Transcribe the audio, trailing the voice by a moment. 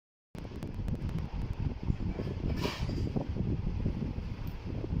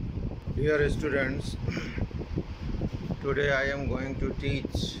Dear students, today I am going to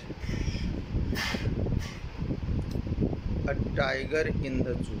teach a tiger in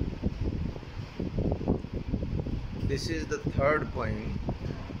the zoo. This is the third point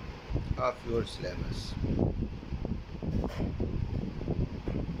of your syllabus.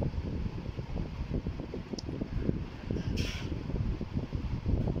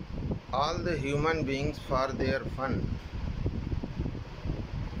 All the human beings, for their fun,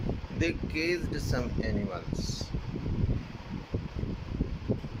 they caged some animals.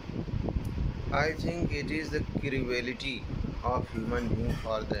 I think it is the cruelty of human being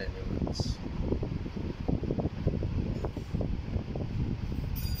for the animals.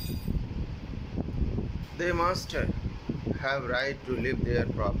 They must have right to live their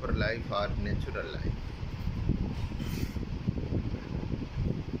proper life or natural life.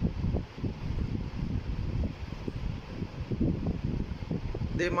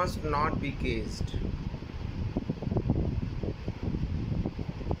 They must not be caged.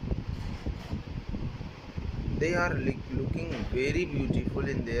 They are looking very beautiful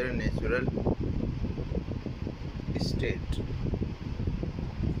in their natural state.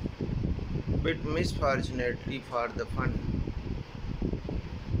 But misfortunately for the fun,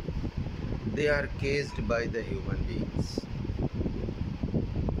 they are caged by the human beings.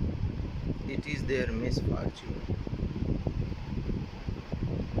 It is their misfortune.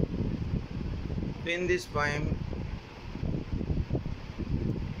 In this poem,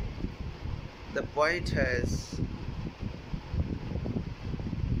 the poet has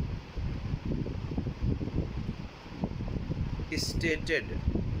stated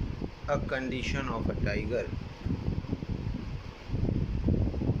a condition of a tiger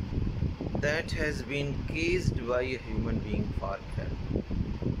that has been caged by a human being for fun.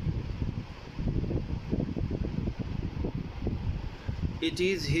 It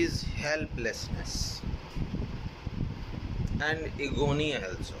is his helplessness and agony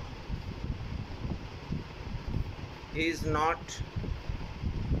also. He is not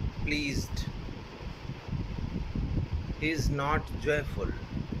pleased. He is not joyful.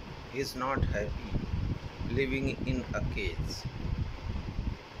 He is not happy living in a cage.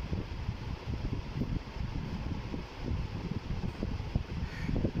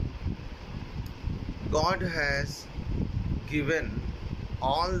 God has given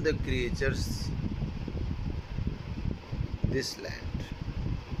all the creatures this land,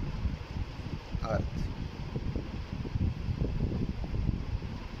 earth.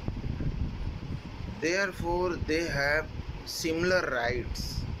 Therefore, they have similar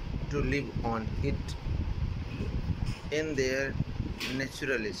rights to live on it in their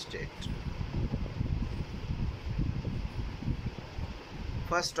natural state.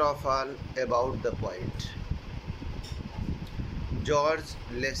 First of all, about the poet. George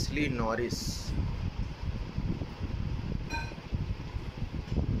Leslie Norris,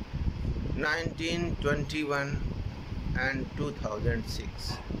 1921 and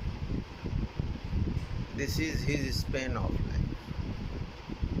 2006. This is his span of life.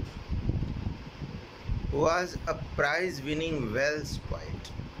 Was a prize-winning Welsh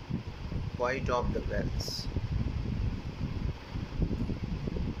poet, poet of the Welsh.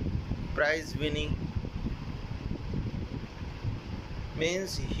 Prize-winning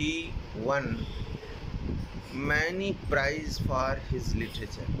means he won many prizes for his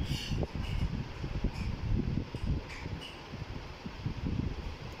literature.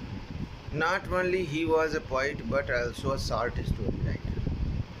 Not only he was a poet but also a short story writer.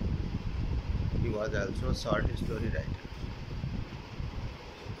 He was also a short story writer.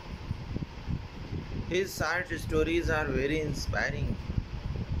 His short stories are very inspiring.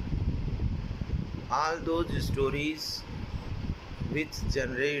 All those stories which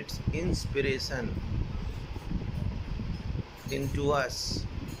generates inspiration into us,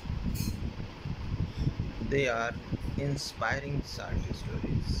 they are inspiring short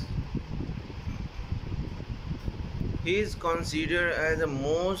stories. He is considered as the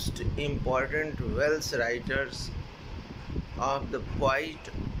most important Welsh writers of the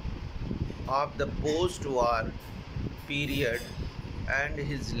post-war period, and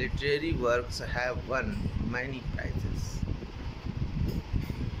his literary works have won many prizes.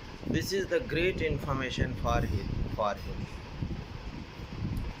 This is the great information for him.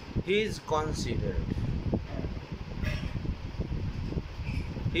 He is considered.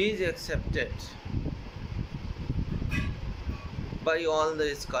 He is accepted by all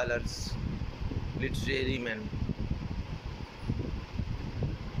the scholars, literary men,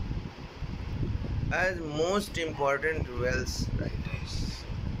 as most important Welsh writers.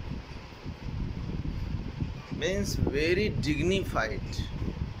 Means very dignified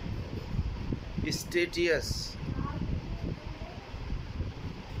Statius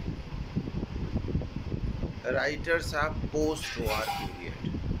writers of post-war period.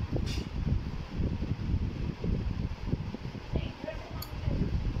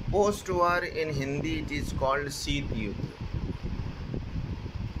 Post-war in Hindi it is called Sheet Yudh.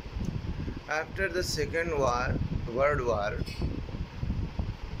 After the Second World War,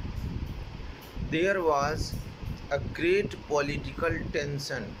 there was a great political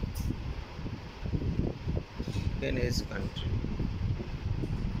tension in his country.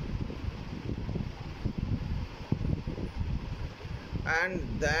 And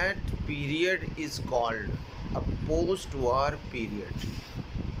that period is called a post-war period.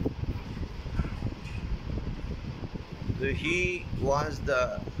 So he was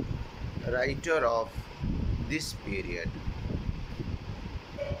the writer of this period,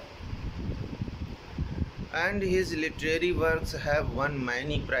 and his literary works have won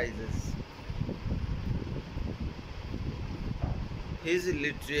many prizes. His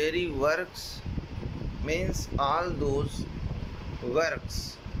literary works means all those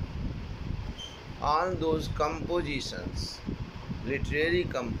works, all those compositions, literary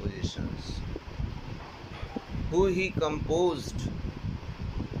compositions, who he composed,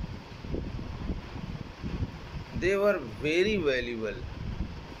 they were very valuable.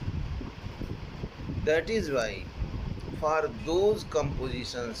 That is why for those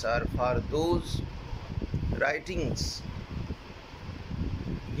compositions or for those writings,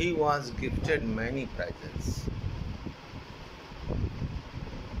 he was gifted many prizes.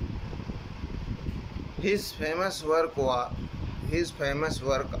 His famous work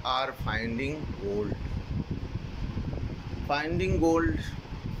are Finding Gold. Finding Gold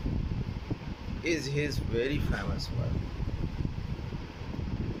is his very famous work.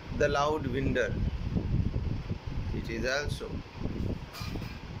 The Loud Winder, it is also.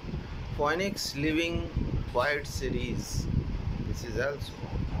 Phoenix Living Quiet series, this is also.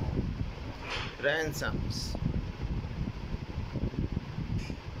 Ransoms.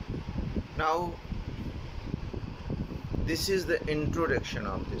 Now, this is the introduction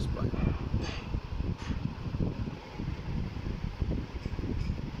of this poem.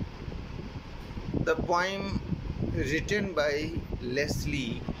 The poem written by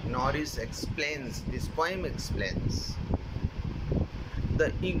Leslie Norris explains, this poem explains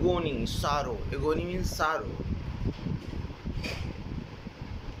the agony, sorrow. Agony means sorrow.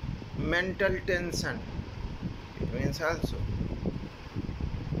 Mental tension, it means also.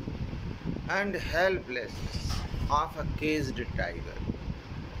 And helplessness of a caged tiger.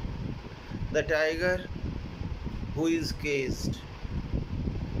 The tiger who is caged,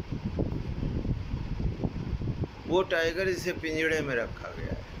 वो tiger इसे पिंजड़े में रखा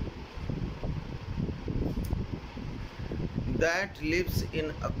गया है. That lives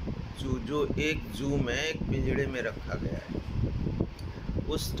in a zoo, जो एक जू में एक पिंजड़े में रखा गया है.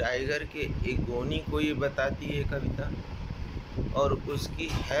 उस टाइगर के एगोनी को ये बताती है कविता, और उसकी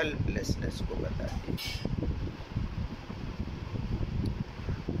हेल्पलेसनेस को बताती है,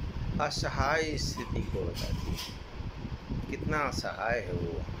 असहाय स्थिति को बताती है. कितना असहाय है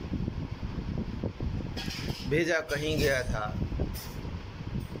वो. भेजा कहीं गया था.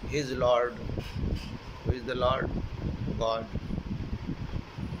 His Lord, who is the Lord God,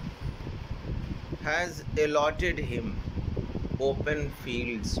 has allotted him open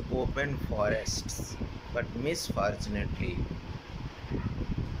fields, open forests, but misfortunately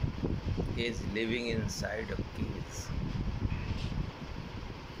he is living inside a cage.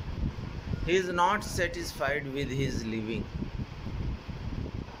 He is not satisfied with his living.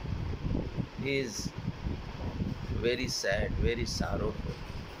 He is very sad, very sorrowful,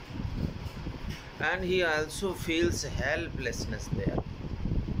 and he also feels helplessness there.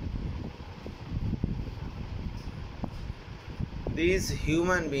 These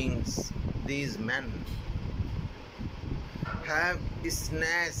human beings, these men, have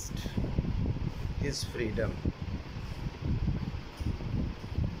snatched his freedom.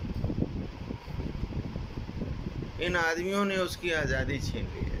 इन आदमियों ने उसकी आज़ादी छीन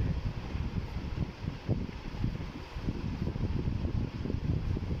ली है.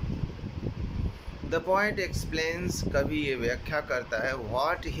 The poet explains, कवि ये व्याख्या करता है,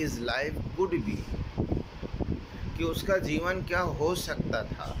 what his life could be, कि उसका जीवन क्या हो सकता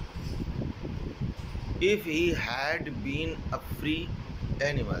था, if he had been a free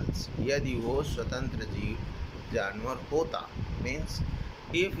animals, यदि वो स्वतंत्र जीव जानवर होता, means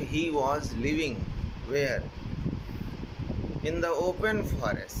if he was living where, in the open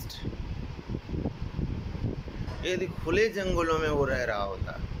forest, यदि खुले जंगलों में वो रह रहा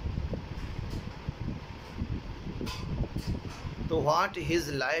होता, तो what his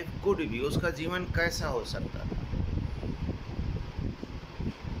life could be, उसका जीवन कैसा हो सकता था.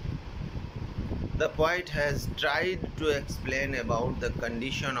 The poet has tried to explain about the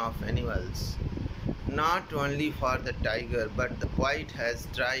condition of animals, not only for the tiger, but the poet has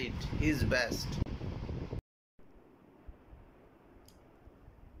tried his best.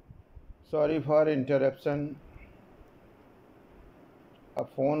 Sorry for interruption. A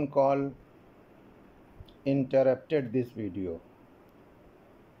phone call interrupted this video.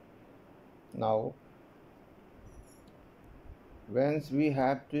 Now, once we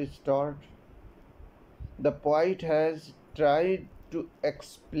have to start, the poet has tried to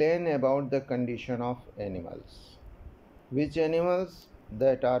explain about the condition of animals. Which animals?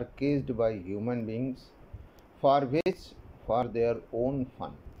 That are caged by human beings, for which? For their own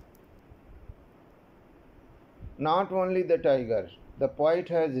fun. Not only the tiger, the poet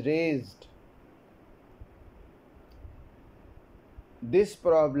has raised this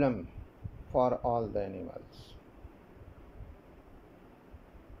problem for all the animals.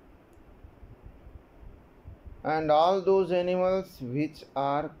 And all those animals which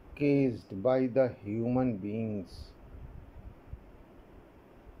are caged by the human beings,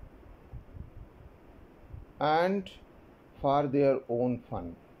 and for their own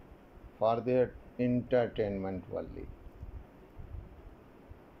fun, for their entertainment only.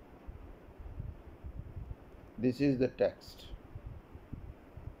 This is the text.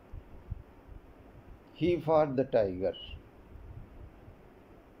 He for the tiger.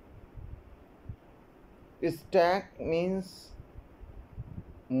 Stack means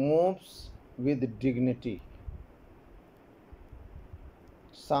moves with dignity,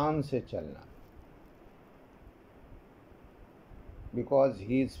 शान से चलना, because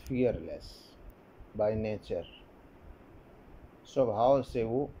he is fearless by nature. स्वभाव से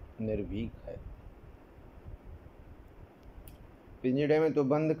वो निर्भीक है. पिंजड़े में तो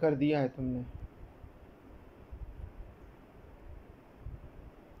बंद कर दिया है तुमने.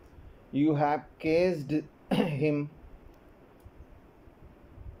 You have caged him,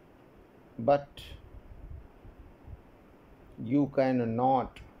 but you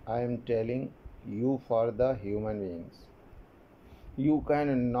cannot, I am telling you for the human beings, you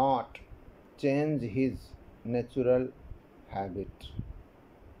cannot change his natural habit,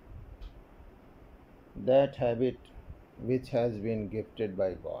 that habit which has been gifted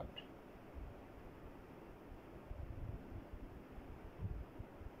by God.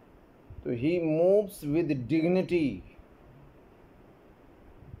 So he moves with dignity.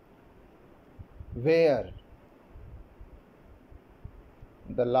 Where?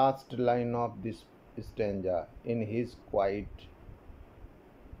 The last line of this stanza, in his quiet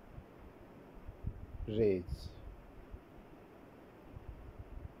rage.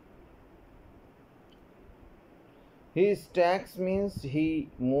 He stacks means he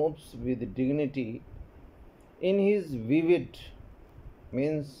moves with dignity. In his vivid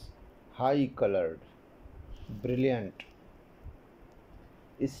means high colored, brilliant.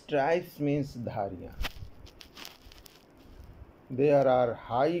 Stripes means dhariyan. There are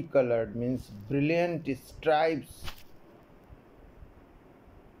high colored means brilliant stripes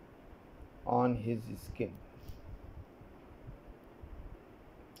on his skin,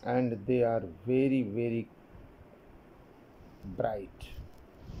 and they are very, very bright.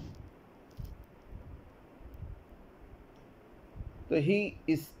 So he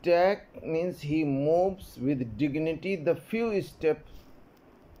stack means he moves with dignity the few steps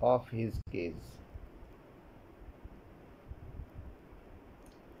of his cage.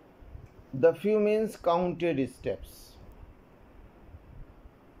 The few means counted steps,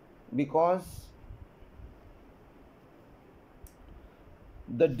 because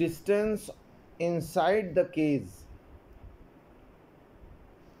the distance inside the cage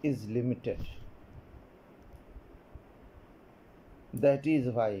is limited. That is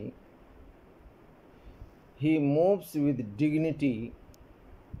why he moves with dignity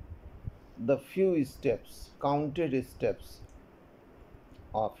the few steps, counted steps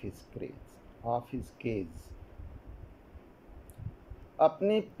of his cage.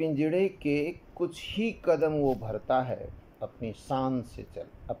 अपने पिंजड़े के कुछ ही कदम वो भरता है अपनी शान से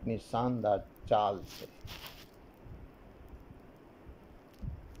अपनी शानदार चाल से.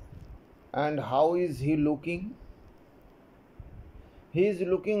 And how is he looking? He is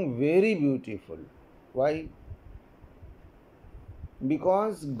looking very beautiful. Why?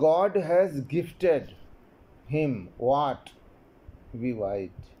 Because God has gifted him what?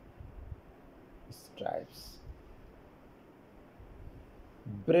 White stripes,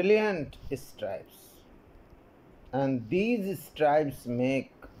 brilliant stripes, and these stripes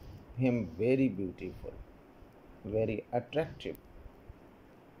make him very beautiful. very attractive.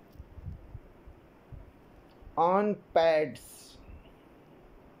 On pads,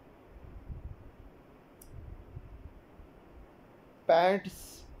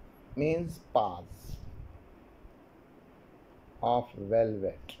 pads means paws of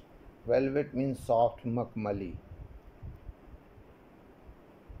velvet. Velvet means soft makmali.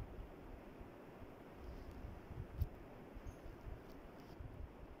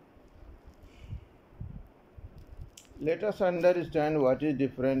 Let us understand what is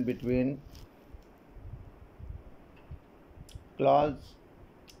different between claws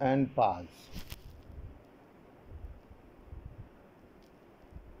and paws.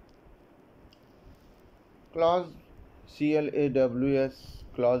 Claws, CLAWS,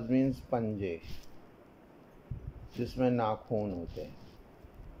 claws means पंजे, जिसमें नाखून होते हैं,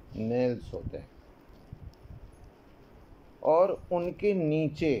 nails होते हैं, और उनके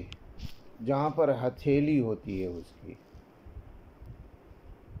नीचे जहाँ पर हथेली होती है उसकी,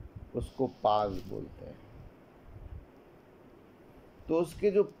 उसको पाज बोलते हैं. तो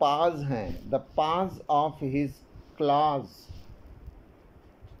उसके जो पाज हैं, द पाज of his clause,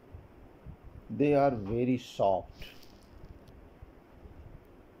 they are very soft.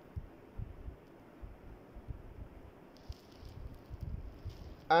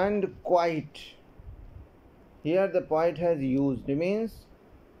 And quite, here the poet has used, means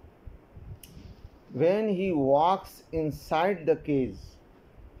when he walks inside the cage,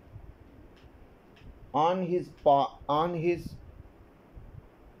 on his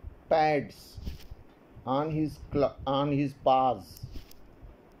pads, on his paws,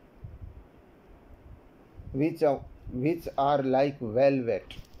 which are like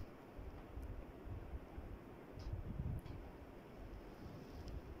velvet,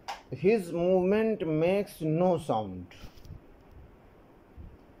 his movement makes no sound.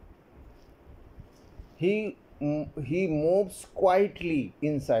 He moves quietly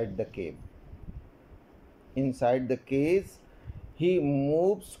inside the cave. Inside the cage, he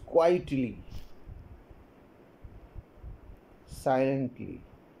moves quietly, silently.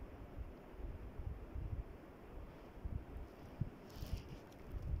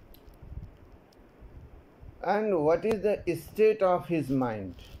 And what is the state of his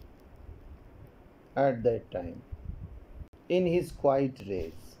mind at that time? In his quiet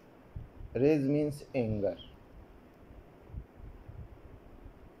rage. Rage means anger.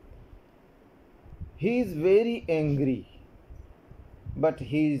 He is very angry, but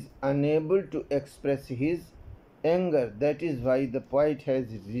he is unable to express his anger. That is why the poet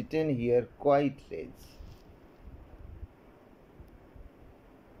has written here quiet rage.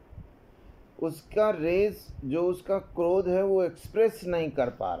 उसका raise, जो उसका क्रोध है, वो express नहीं कर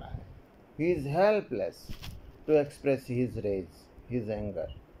पा रहा है. He is helpless to express his rage, his anger.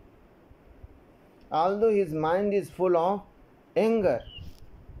 Although his mind is full of anger,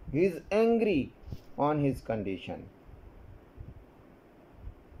 he is angry on his condition.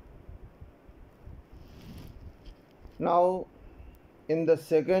 Now, in the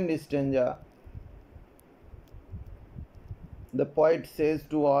second stanza, the poet says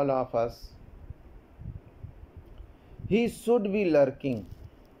to all of us, he should be lurking.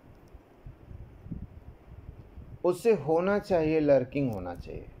 उससे होना चाहिए, lurking होना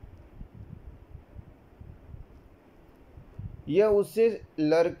चाहिए, या उसे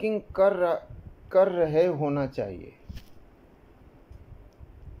lurking कर रहे होना चाहिए.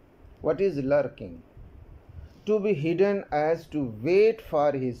 What is lurking? To be hidden as to wait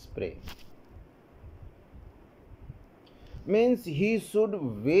for his prey. Means he should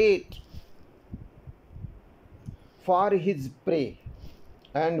wait for his prey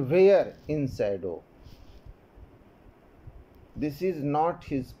and where in shadow. This is not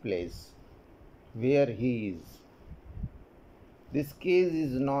his place where he is. This case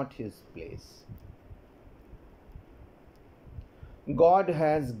is not his place. God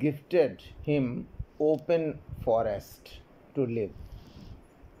has gifted him open forest to live.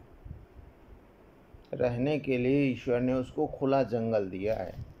 रहने के लिए ईश्वर ने उसको खुला जंगल दिया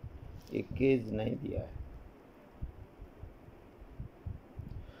है, एक cage नहीं दिया है.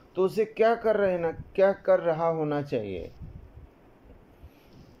 तो उसे क्या कर रहा होना चाहिए?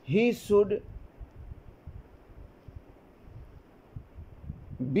 He should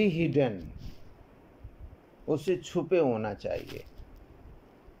be hidden. उसे छुपे होना चाहिए.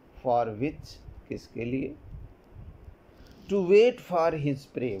 For which, किसके लिए? To wait for his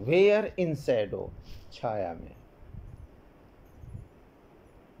prey. Where? In shadow, छाया में.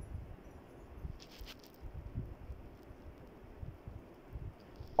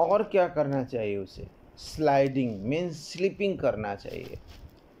 और क्या करना चाहिए उसे? स्लाइडिंग मीन्स स्लीपिंग करना चाहिए.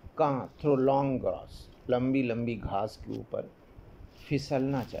 कहाँ? Through long grass. लंबी लंबी घास के ऊपर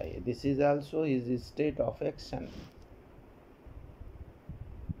फिसलना चाहिए. This is also his state of action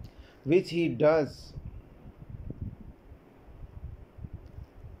which he does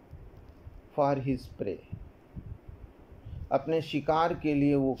for his prey. अपने शिकार के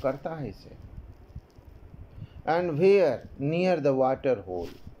लिए वो करता है इसे. And where near the water hole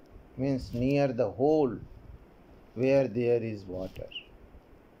means near the whole where there is water.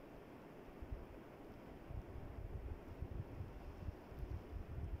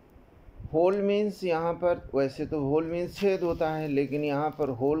 Whole means यहाँ पर, वैसे तो होल मीन्स छेद होता है, लेकिन यहाँ पर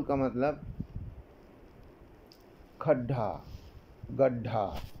होल का मतलब खड्डा, गड्ढा,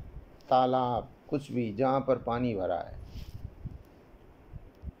 तालाब, कुछ भी जहाँ पर पानी भरा है.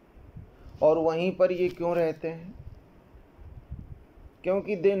 और वहीं पर ये क्यों रहते हैं?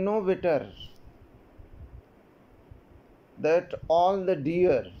 क्योंकि they know better that all the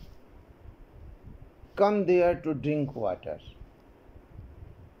dear come there to drink water.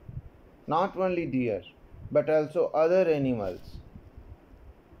 Not only deer, but also other animals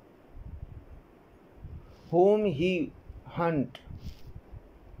whom he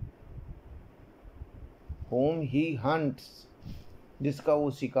hunts, जिसका वो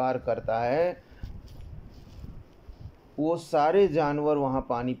शिकार करता है, वो सारे जानवर वहाँ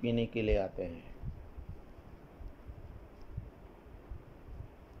पानी पीने के लिए आते हैं.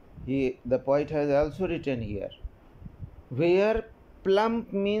 The poet has also written here, where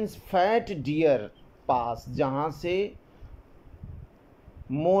plump means fat deer pass, जहाँ से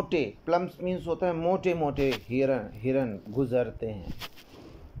मोटे, plumps means होता है मोटे मोटे हिरन गुजरते हैं.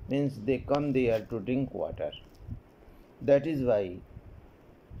 Means they come there to drink water. That is why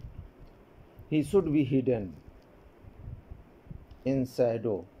he should be hidden in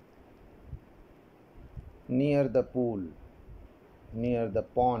shadow near the pool, near the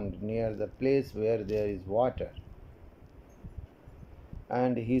pond, near the place where there is water.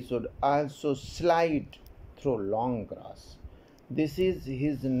 And he should also slide through long grass. This is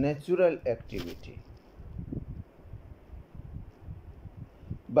his natural activity.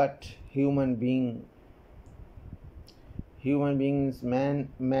 But human beings,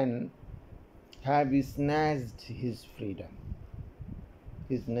 men have snatched his freedom.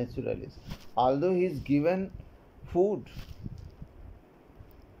 His natural is, although he is given food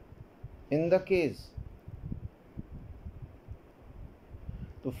in the cage,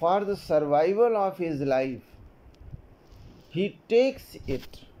 so for the survival of his life, he takes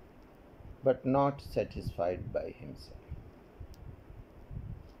it, but not satisfied by himself,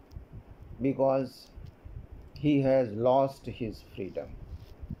 because he has lost his freedom.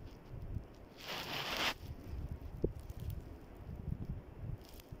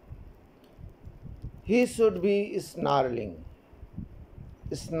 He should be snarling.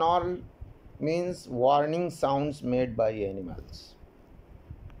 Snarl means warning sounds made by animals.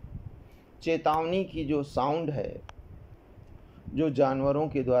 चेतावनी की जो sound है जो जानवरों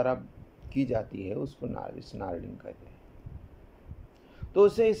के द्वारा की जाती है उसको स्नार्लिंग कहते हैं. तो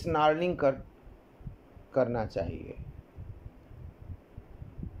उसे स्नार्लिंग करना चाहिए.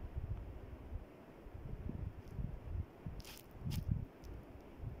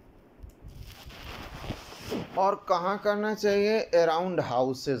 और कहाँ करना चाहिए? अराउंड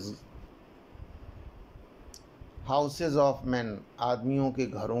हाउसेज ऑफ मैन, आदमियों के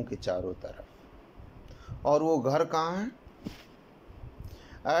घरों के चारों तरफ. और वो घर कहाँ है?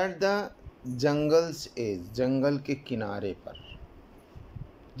 एट द जंगल्स एज, जंगल के किनारे पर.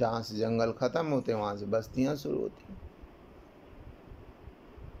 जहाँ से जंगल खत्म होते हैं वहाँ से बस्तियाँ शुरू होती हैं.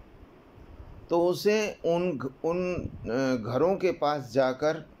 तो उसे उन घरों के पास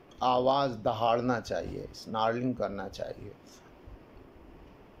जाकर आवाज़ दहाड़ना चाहिए, स्नार्लिंग करना चाहिए,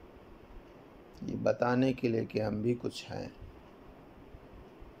 ये बताने के लिए कि हम भी कुछ हैं.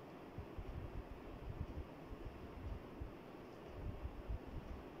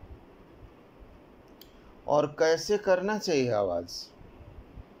 और कैसे करना चाहिए आवाज़?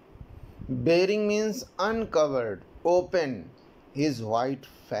 Bearing means uncovered, open his white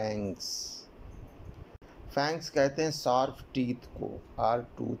fangs. Fangs कहते हैं शार्प टीथ को, आर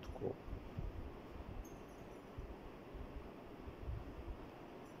टूथ को.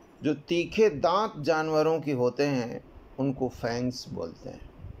 जो तीखे दांत जानवरों के होते हैं उनको फैंग्स बोलते हैं.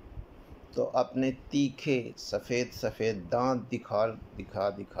 तो अपने तीखे सफ़ेद दांत दिखा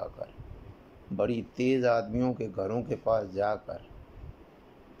कर बड़ी तेज़ आदमियों के घरों के पास जाकर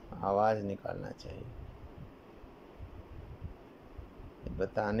आवाज़ निकालना चाहिए,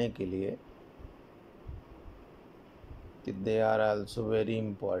 बताने के लिए कि they are also very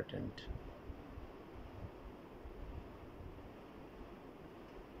important.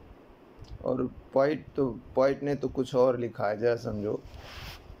 और पोइट ने तो कुछ और लिखा है, जरा समझो।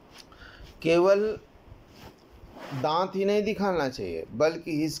 केवल दांत ही नहीं दिखाना चाहिए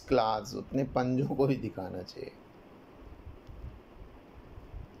बल्कि हिज क्लास, अपने पंजों को भी दिखाना चाहिए,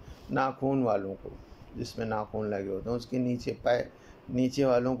 नाखून वालों को, जिसमें नाखून लगे होते हैं उसके नीचे नीचे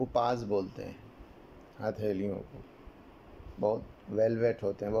वालों को पास बोलते हैं, हथेलियों को, बहुत वेलवेट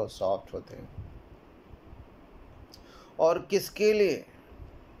होते हैं, बहुत सॉफ्ट होते हैं। और किसके लिए?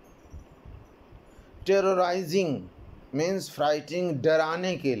 टेरराइजिंग मीन्स फ्राइटिंग,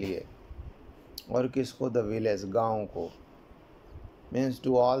 डराने के लिए। और किसको? द विलेज, गांव को, means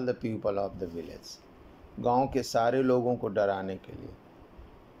to all the people of the village, गांव के सारे लोगों को डराने के लिए।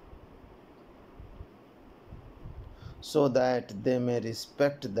 So that they may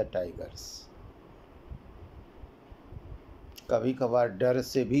respect the tigers. कभी कभार डर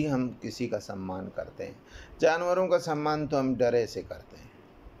से भी हम किसी का सम्मान करते हैं। जानवरों का सम्मान तो हम डरे से करते हैं,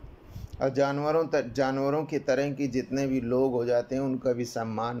 और जानवरों की तरह की जितने भी लोग हो जाते हैं उनका भी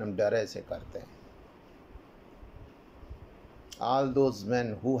सम्मान हम डरे से करते हैं। All those men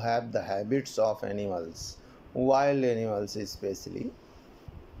who have the habits of animals, wild animals especially,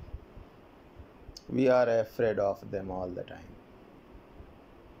 we are afraid of them all the time.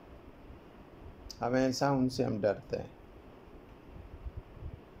 हमेशा उनसे हम डरते हैं।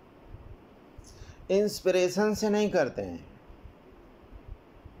 इंस्पिरेशन से नहीं करते हैं,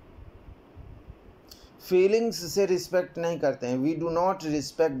 फीलिंग्स से रिस्पेक्ट नहीं करते हैं। We do not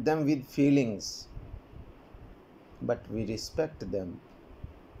respect them with feelings, but we respect them,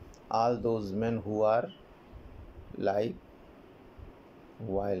 all those men who are like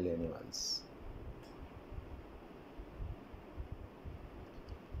wild animals.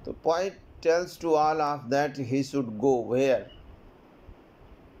 The poet tells to all of that he should go where?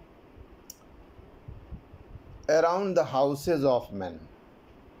 Around the houses of men,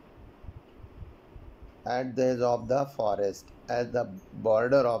 at the edge of the forest, at the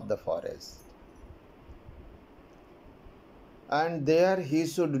border of the forest. And there he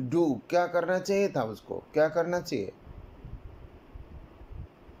should do, क्या करना चाहिए था उसको? क्या करना चाहिए?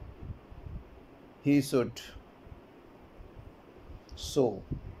 He should show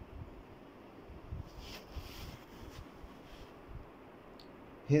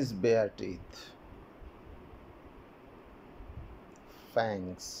his bare teeth,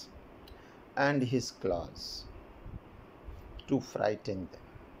 fangs, and his claws to frighten them.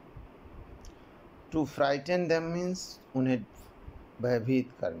 To frighten them means उन्हें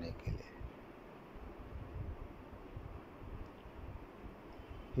भयभीत करने के लिए।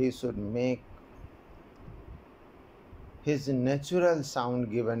 He should make his natural sound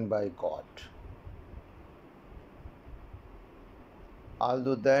given by God.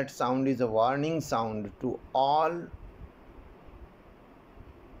 Although that sound is a warning sound to all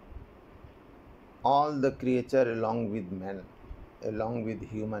the creature along with men, along with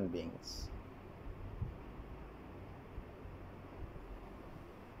human beings.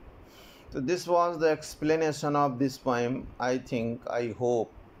 So this was the explanation of this poem. I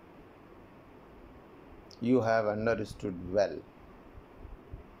hope you have understood well.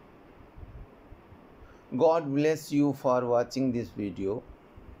 God bless you for watching this video.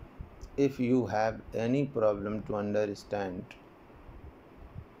 If you have any problem to understand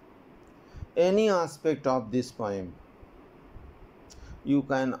any aspect of this poem, you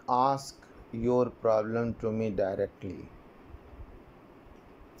can ask your problem to me directly.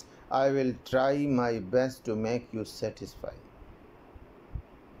 I will try my best to make you satisfied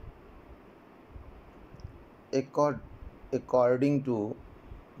according to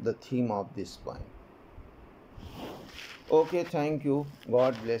the theme of this poem. Okay, thank you.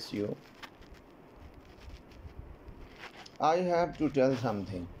 God bless you. I have to tell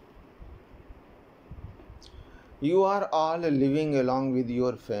something. You are all living along with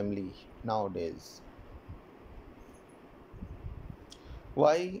your family nowadays.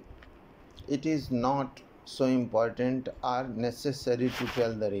 Why it is not so important or necessary to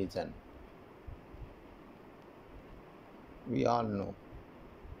tell the reason. We all know.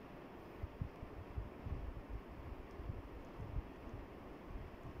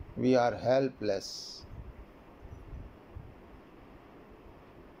 We are helpless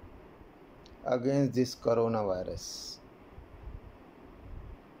against this coronavirus.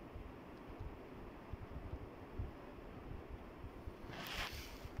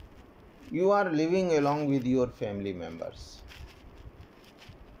 You are living along with your family members,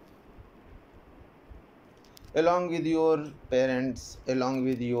 along with your parents, along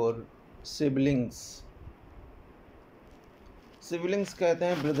with your siblings. Siblings कहते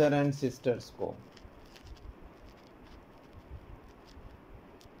हैं brother and sisters को।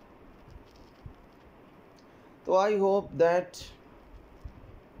 So I hope that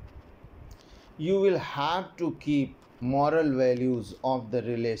you will have to keep moral values of the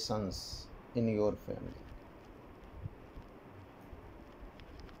relations in your family.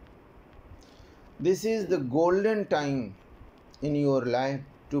 This is the golden time in your life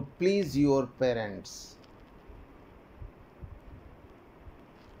to please your parents.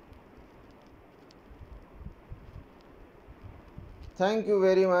 Thank you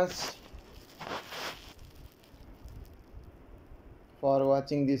very much for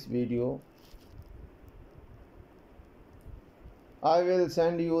watching this video. I will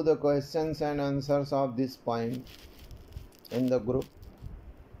send you the questions and answers of this point in the group.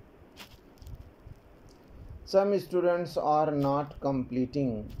 Some students are not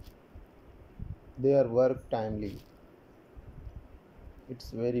completing their work timely.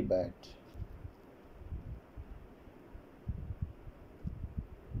 It's very bad.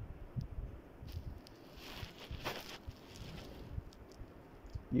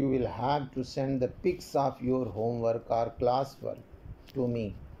 You will have to send the pics of your homework or classwork to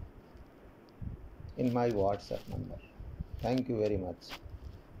me in my WhatsApp number. Thank you very much.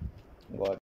 God